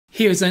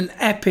Here's an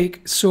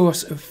epic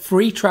source of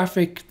free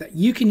traffic that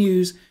you can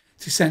use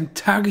to send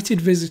targeted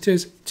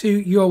visitors to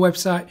your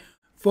website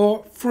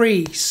for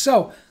free.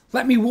 So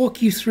let me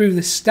walk you through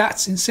the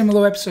stats in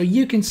SimilarWeb so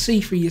you can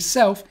see for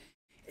yourself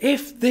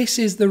if this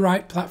is the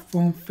right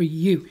platform for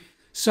you.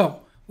 So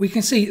we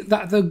can see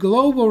that the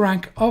global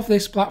rank of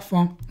this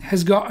platform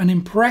has got an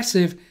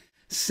impressive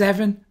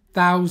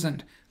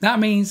 7,000.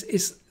 That means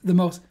it's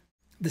the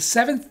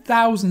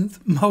 7,000th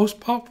most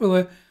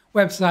popular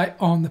website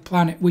on the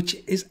planet, which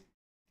is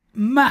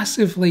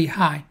massively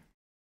high.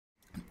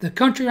 The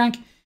country rank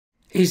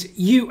is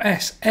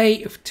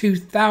USA of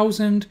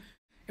 2,000.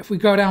 If we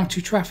go down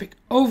to traffic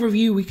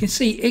overview, we can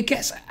see it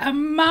gets a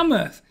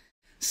mammoth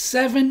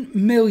 7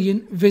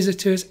 million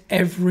visitors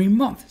every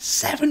month.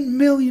 7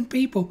 million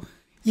people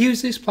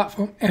use this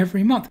platform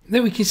every month.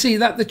 Then we can see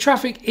that the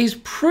traffic is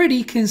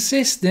pretty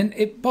consistent.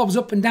 It bobs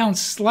up and down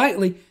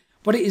slightly,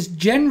 but it is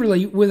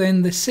generally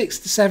within the 6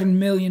 to 7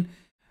 million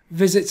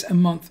visits a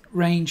month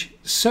range.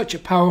 Such a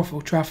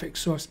powerful traffic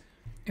source.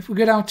 If we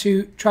go down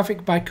to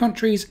traffic by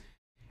countries,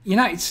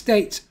 United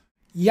States,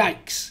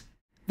 yikes,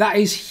 that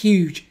is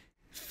huge.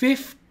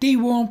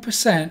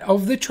 51%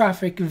 of the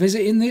traffic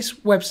visiting this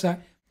website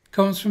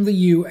comes from the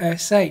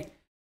USA.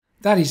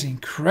 That is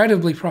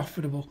incredibly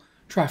profitable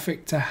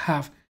traffic to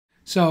have.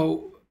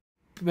 So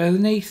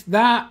beneath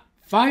that,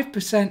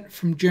 5%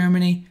 from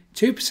Germany,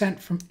 2%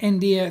 from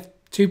India,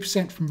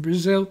 2% from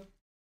Brazil,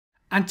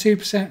 and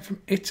 2%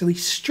 from Italy.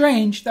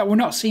 Strange that we're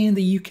not seeing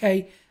the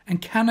UK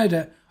and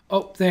Canada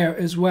up there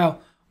as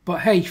well. But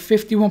hey,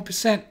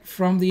 51%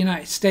 from the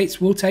United States,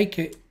 we'll take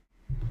it.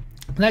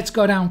 Let's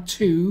go down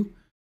to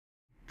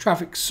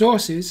traffic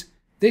sources.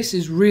 This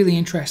is really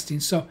interesting.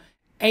 So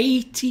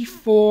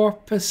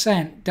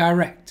 84%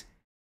 direct.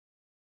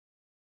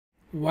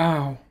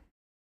 Wow.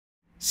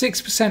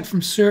 6%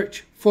 from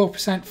search,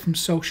 4% from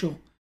social.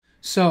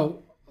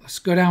 So let's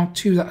go down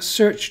to that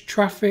search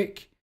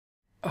traffic.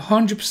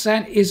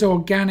 100% is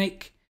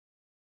organic.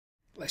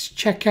 Let's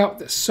check out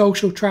the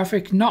social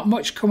traffic. Not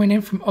much coming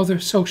in from other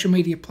social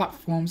media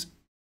platforms.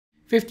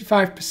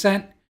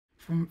 55%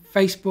 from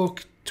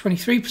Facebook,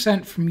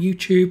 23% from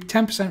YouTube,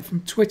 10% from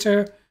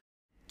Twitter,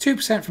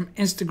 2% from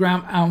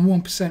Instagram, and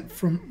 1%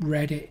 from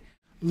Reddit.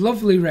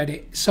 Lovely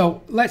Reddit.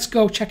 So let's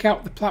go check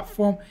out the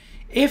platform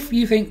if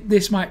you think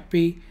this might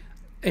be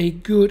a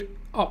good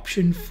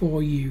option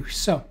for you.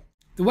 So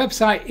the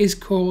website is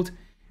called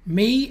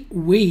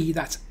MeWe.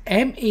 That's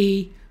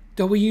MEWE.com.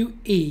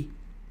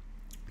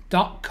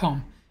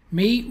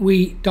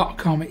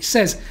 MeWe.com. It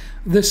says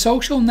the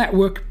social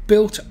network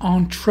built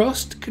on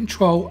trust,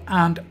 control,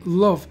 and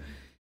love.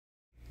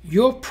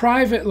 Your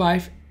private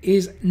life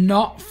is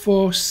not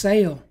for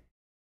sale.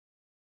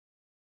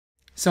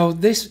 So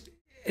this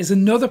is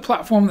another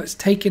platform that's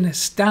taken a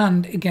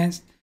stand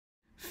against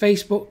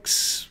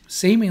Facebook's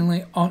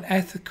seemingly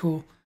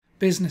unethical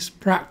business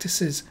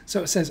practices.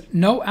 So it says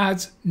no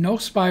ads, no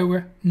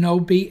spyware, no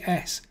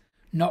BS,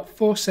 not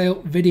for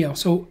sale video.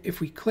 So if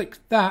we click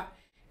that,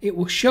 it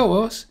will show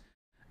us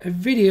a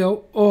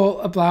video all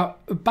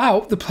about the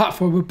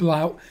platform,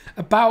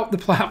 about the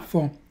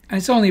platform, and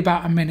it's only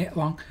about a minute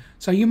long.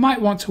 So you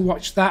might want to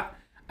watch that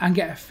and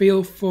get a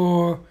feel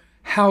for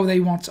how they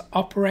want to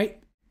operate.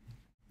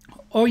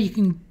 Or you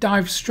can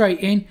dive straight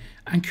in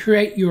and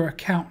create your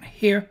account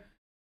here.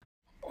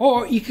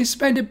 Or you can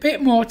spend a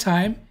bit more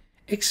time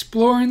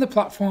exploring the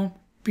platform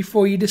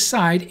before you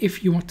decide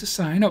if you want to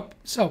sign up.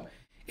 So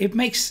it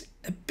makes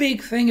a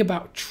big thing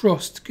about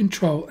trust,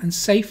 control, and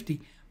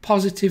safety,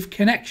 positive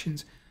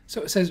connections.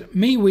 So it says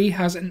MeWe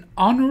has an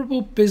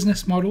honorable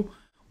business model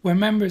where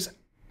members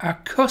are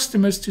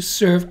customers to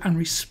serve and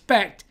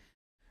respect,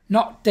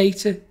 not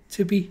data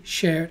to be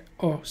shared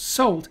or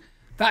sold.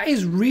 That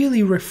is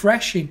really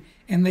refreshing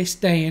in this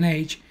day and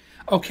age.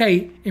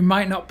 Okay, it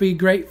might not be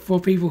great for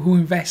people who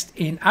invest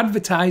in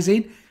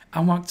advertising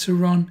and want to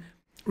run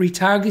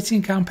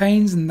retargeting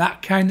campaigns and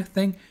that kind of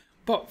thing,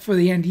 but for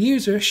the end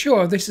user,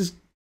 sure, this is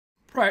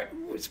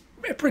it's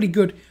a pretty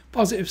good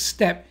positive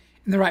step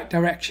in the right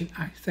direction,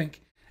 I think.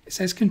 It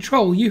says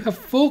control. You have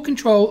full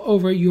control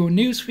over your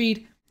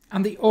newsfeed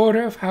and the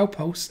order of how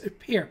posts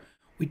appear.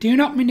 We do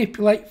not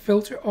manipulate,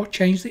 filter, or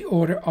change the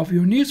order of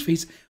your news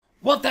feeds.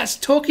 What that's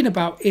talking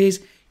about is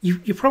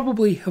you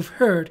probably have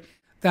heard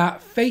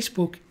that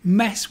Facebook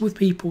mess with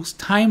people's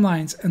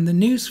timelines and the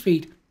news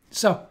feed.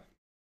 So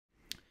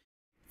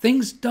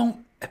things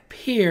don't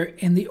appear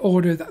in the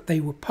order that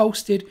they were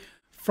posted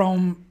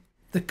from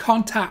the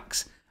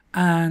contacts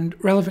and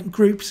relevant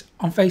groups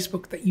on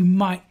Facebook that you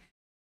might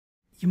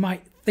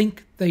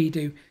think they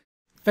do.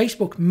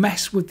 Facebook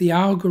mess with the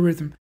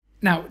algorithm.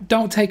 Now,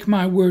 don't take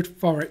my word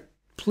for it.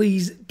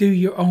 Please do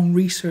your own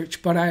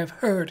research. But I have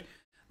heard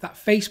that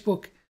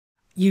Facebook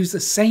use the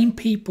same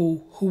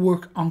people who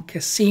work on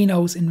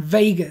casinos in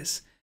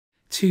Vegas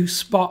to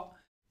spot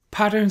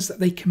patterns that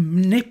they can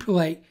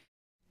manipulate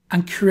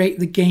and create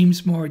the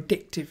games more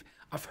addictive.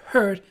 I've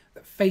heard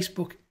that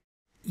Facebook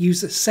use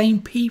the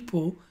same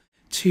people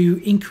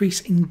to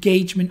increase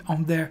engagement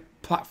on their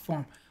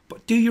platform.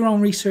 But do your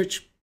own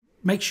research.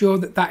 Make sure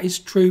that that is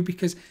true,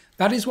 because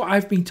That is what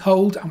I've been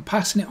told. I'm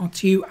passing it on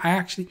to you.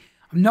 I'm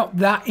not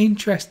that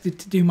interested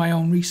to do my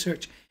own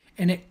research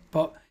in it,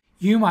 but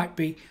you might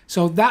be.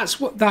 So that's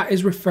what that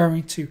is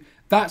referring to.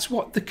 That's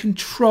what the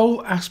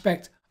control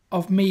aspect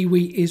of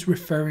MeWe is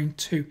referring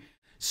to.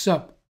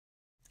 So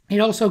it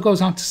also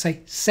goes on to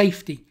say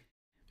safety.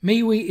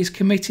 MeWe is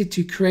committed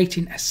to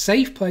creating a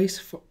safe place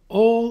for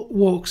all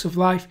walks of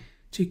life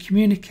to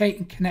communicate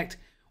and connect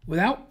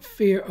without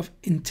fear of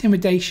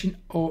intimidation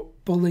or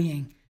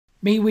bullying.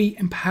 MeWe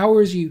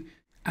empowers you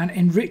and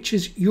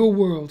enriches your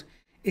world.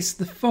 It's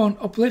the fun,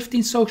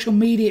 uplifting social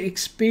media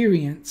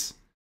experience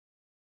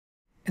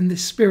in the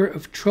spirit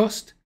of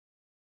trust,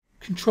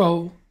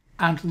 control,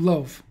 and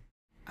love.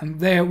 And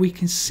there we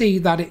can see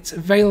that it's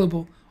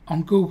available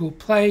on Google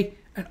Play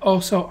and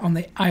also on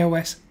the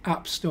iOS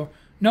App Store.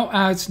 No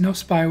ads, no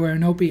spyware,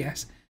 no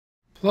BS.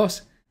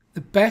 Plus,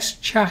 the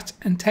best chat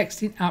and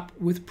texting app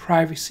with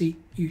privacy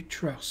you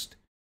trust.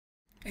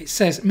 It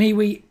says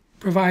MeWe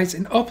provides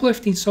an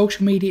uplifting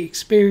social media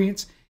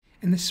experience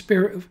in the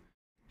spirit of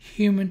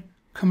human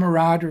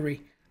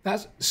camaraderie.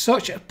 That's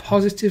such a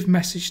positive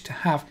message to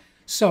have.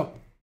 So,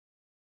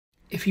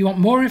 if you want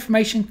more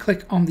information,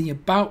 click on the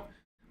About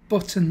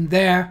button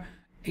there.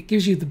 It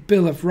gives you the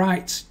Bill of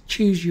Rights.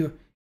 Choose your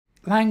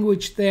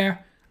language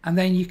there, and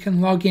then you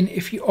can log in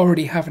if you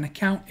already have an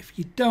account. If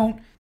you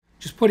don't,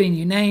 just put in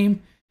your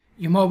name,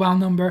 your mobile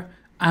number,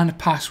 and a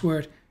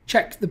password.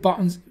 Check the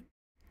buttons,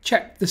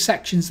 check the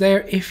sections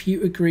there if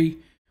you agree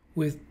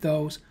with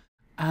those.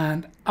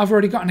 And I've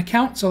already got an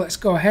account, so let's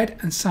go ahead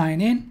and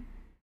sign in.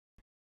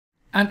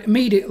 And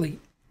immediately,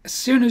 as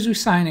soon as we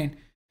sign in,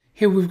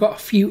 here we've got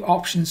a few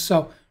options.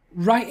 So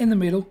right in the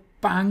middle,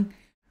 bang,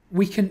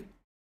 we can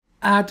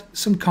add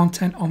some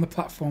content on the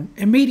platform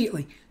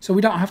immediately. So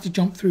we don't have to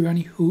jump through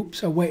any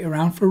hoops or wait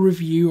around for a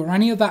review or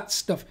any of that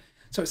stuff.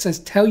 So it says,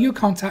 tell your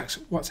contacts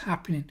what's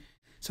happening.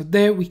 So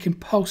there we can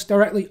post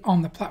directly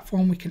on the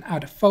platform. We can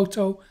add a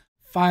photo,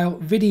 file,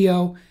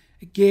 video,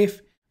 a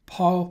GIF,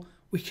 poll.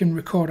 We can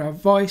record our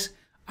voice,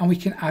 and we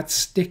can add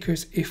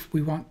stickers if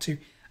we want to.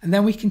 And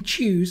then we can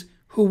choose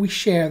who we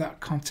share that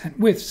content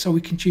with. So we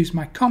can choose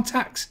my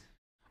contacts,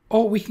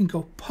 or we can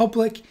go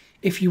public.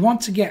 If you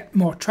want to get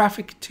more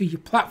traffic to your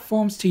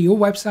platforms, to your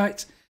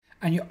websites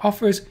and your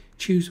offers,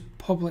 choose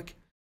public.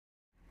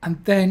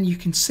 And then you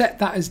can set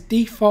that as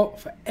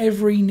default for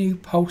every new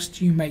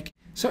post you make.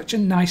 Such a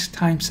nice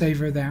time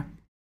saver there.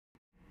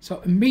 So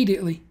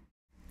immediately,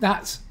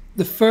 that's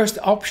the first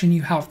option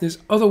you have. There's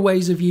other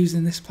ways of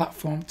using this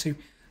platform too.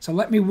 So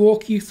let me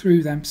walk you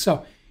through them.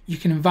 So you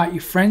can invite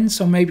your friends.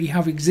 So maybe you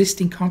have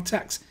existing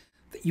contacts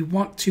that you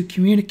want to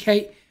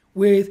communicate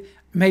with.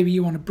 Maybe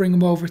you want to bring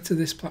them over to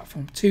this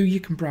platform too. You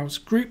can browse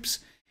groups.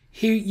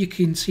 Here you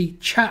can see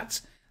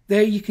chats.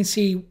 There you can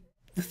see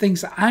the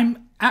things that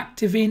I'm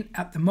active in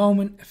at the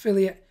moment.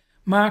 Affiliate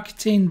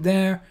marketing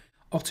there.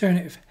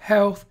 Alternative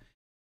health.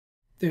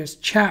 There's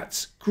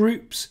chats,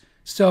 groups.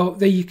 So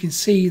there you can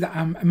see that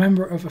I'm a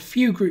member of a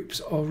few groups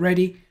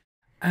already,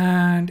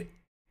 and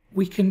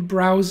we can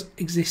browse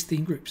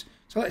existing groups.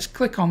 So let's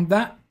click on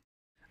that.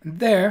 And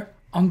there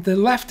on the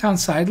left hand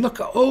side, look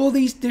at all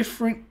these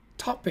different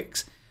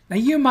topics. Now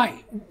you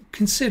might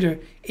consider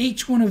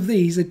each one of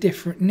these a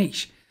different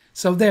niche.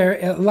 So there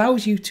it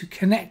allows you to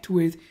connect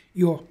with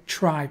your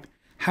tribe.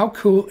 How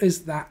cool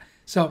is that?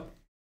 So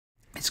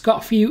it's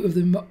got a few of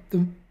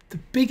the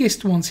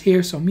biggest ones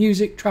here. So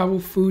music, travel,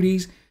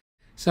 foodies.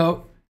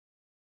 So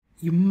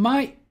you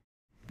might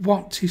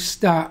want to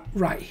start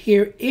right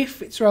here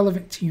if it's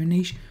relevant to your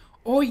niche,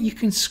 or you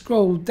can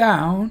scroll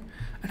down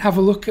and have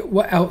a look at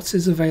what else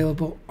is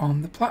available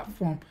on the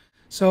platform.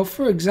 So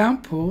for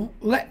example,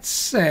 let's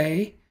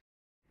say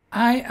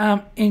I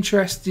am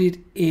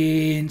interested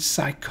in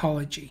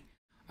psychology.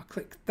 I'll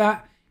click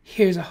that.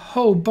 Here's a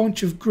whole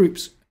bunch of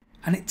groups,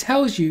 and it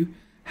tells you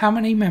how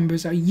many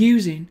members are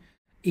using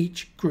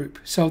each group.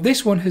 So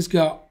this one has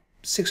got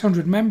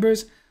 600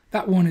 members.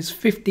 That one is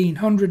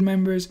 1,500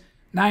 members,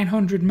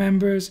 900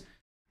 members.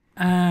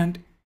 And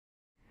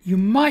you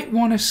might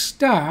want to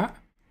start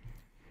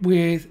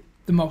with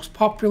the most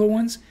popular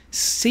ones.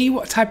 See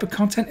what type of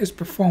content is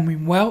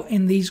performing well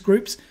in these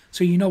groups,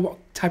 so you know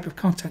what type of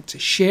content to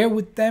share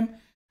with them,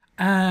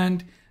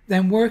 and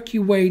then work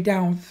your way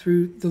down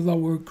through the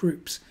lower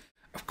groups.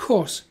 Of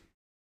course,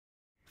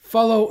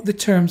 follow the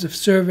terms of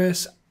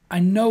service. I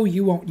know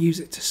you won't use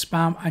it to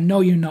spam. I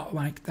know you're not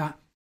like that.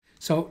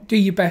 So do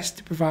your best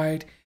to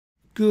provide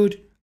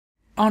good,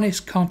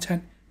 honest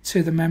content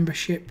to the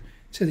membership,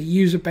 to the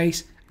user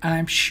base, and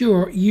I'm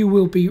sure you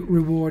will be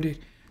rewarded.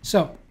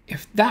 So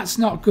if that's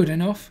not good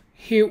enough,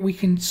 here we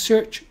can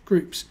search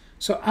groups.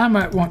 So I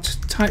might want to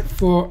type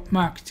for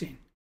marketing.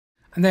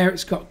 And there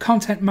it's got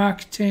content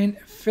marketing,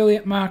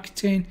 affiliate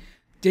marketing,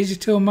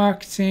 digital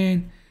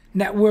marketing,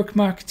 network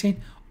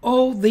marketing,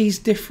 all these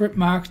different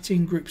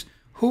marketing groups.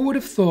 Who would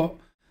have thought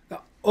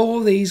that all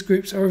these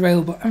groups are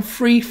available and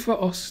free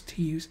for us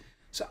to use?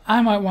 So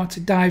I might want to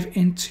dive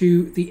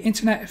into the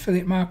Internet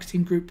Affiliate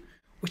Marketing group,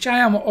 which I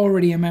am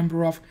already a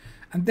member of.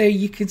 And there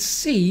you can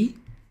see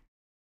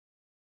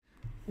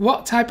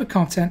what type of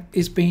content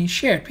is being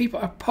shared. People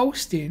are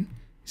posting,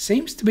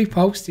 seems to be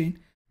posting,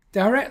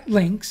 direct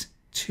links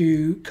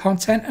to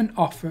content and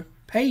offer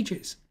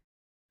pages.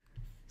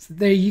 So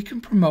there you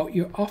can promote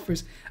your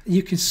offers.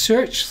 You can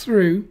search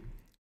through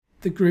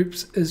the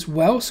groups as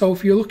well. So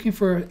if you're looking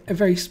for a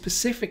very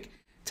specific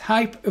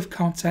type of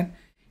content,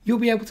 you'll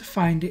be able to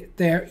find it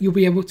there. You'll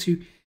be able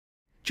to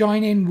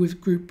join in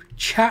with group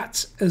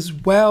chats as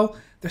well.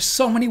 There's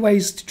so many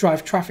ways to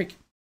drive traffic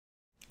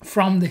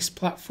from this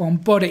platform,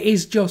 but it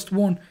is just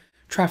one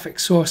traffic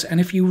source. And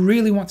if you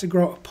really want to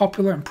grow a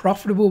popular and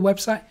profitable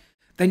website,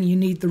 then you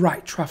need the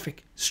right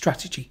traffic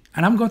strategy.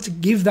 And I'm going to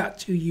give that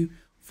to you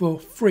for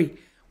free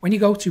when you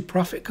go to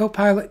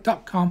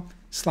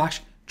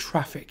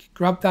profitcopilot.com/traffic.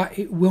 Grab that.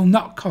 It will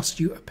not cost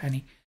you a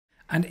penny.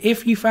 And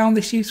if you found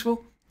this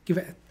useful, give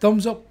it a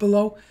thumbs up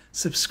below,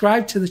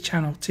 subscribe to the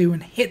channel too,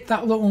 and hit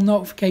that little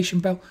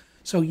notification bell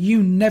so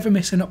you never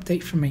miss an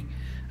update from me.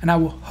 And I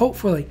will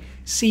hopefully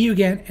see you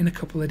again in a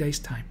couple of days'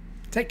 time.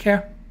 Take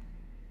care.